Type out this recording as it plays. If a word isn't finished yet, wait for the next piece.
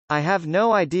I have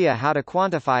no idea how to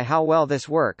quantify how well this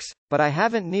works, but I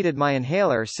haven't needed my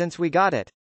inhaler since we got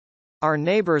it. Our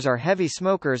neighbors are heavy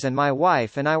smokers and my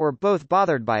wife and I were both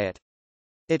bothered by it.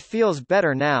 It feels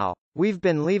better now. We've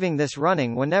been leaving this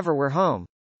running whenever we're home.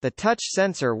 The touch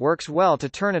sensor works well to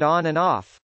turn it on and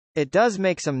off. It does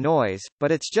make some noise,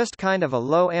 but it's just kind of a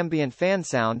low ambient fan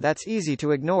sound that's easy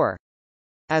to ignore.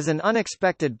 As an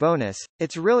unexpected bonus,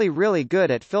 it's really good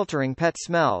at filtering pet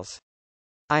smells.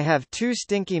 I have 2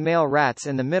 stinky male rats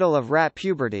in the middle of rat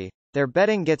puberty. Their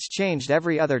bedding gets changed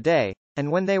every other day, and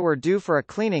when they were due for a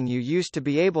cleaning you used to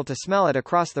be able to smell it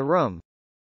across the room.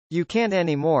 You can't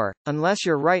anymore, unless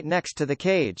you're right next to the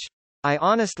cage. I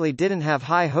honestly didn't have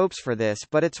high hopes for this,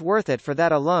 but it's worth it for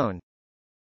that alone.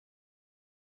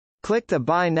 Click the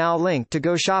Buy Now link to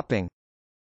go shopping.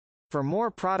 For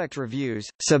more product reviews,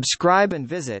 subscribe and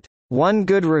visit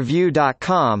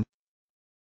onegoodreview.com.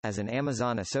 As an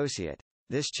Amazon associate,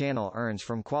 this channel earns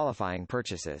from qualifying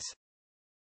purchases.